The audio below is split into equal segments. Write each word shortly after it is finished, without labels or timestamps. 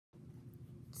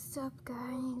What's up,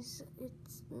 guys?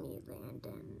 It's me,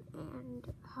 Landon, and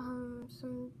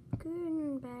some good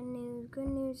and bad news. Good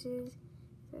news is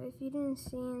that if you didn't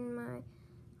see in my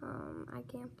I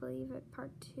can't believe it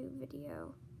part 2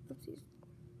 video, oopsies,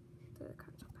 the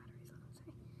console battery's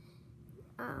low,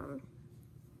 sorry.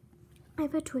 I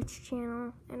have a Twitch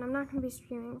channel, and I'm not gonna be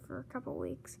streaming for a couple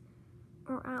weeks,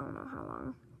 or I don't know how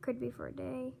long. Could be for a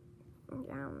day. I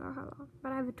don't know how long,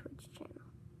 but I have a Twitch channel.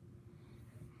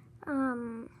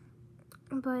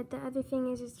 But the other thing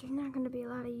is there's not going to be a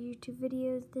lot of YouTube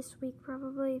videos this week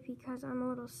probably because I'm a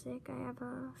little sick. I have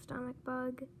a stomach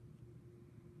bug.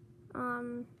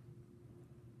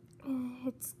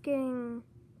 It's getting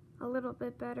a little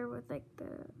bit better with like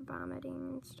the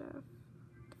vomiting and stuff.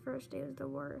 The first day was the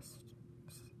worst.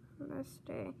 This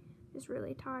day is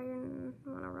really tired and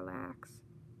want to relax.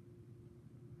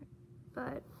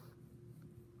 But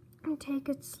take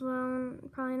it slow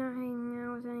and probably not hanging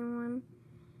out with anyone.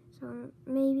 So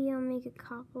maybe I'll make a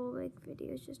couple like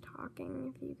videos just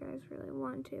talking if you guys really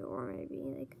want to, or maybe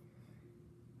like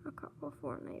a couple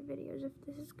Fortnite videos if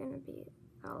this is gonna be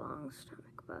a long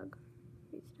stomach bug.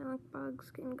 These stomach bugs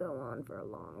can go on for a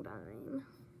long time.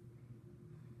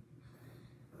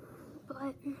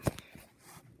 But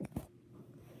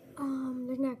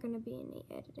there's not gonna be any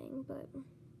editing, but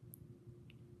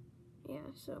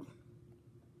yeah, so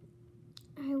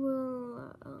I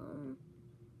will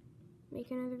make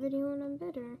another video when I'm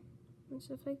better and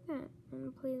stuff like that.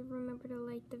 And please remember to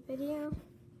like the video,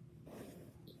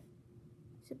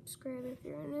 subscribe if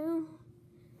you're new,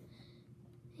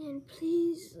 and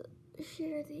please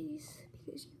share these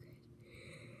because you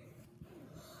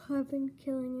guys have been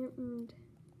killing it. And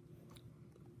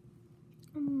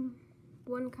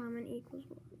one comment equals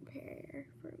one prayer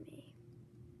for me,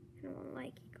 and one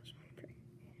like equals one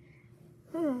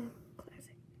prayer.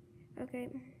 Classic. Okay,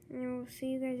 and we'll see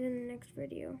you guys in the next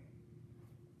video.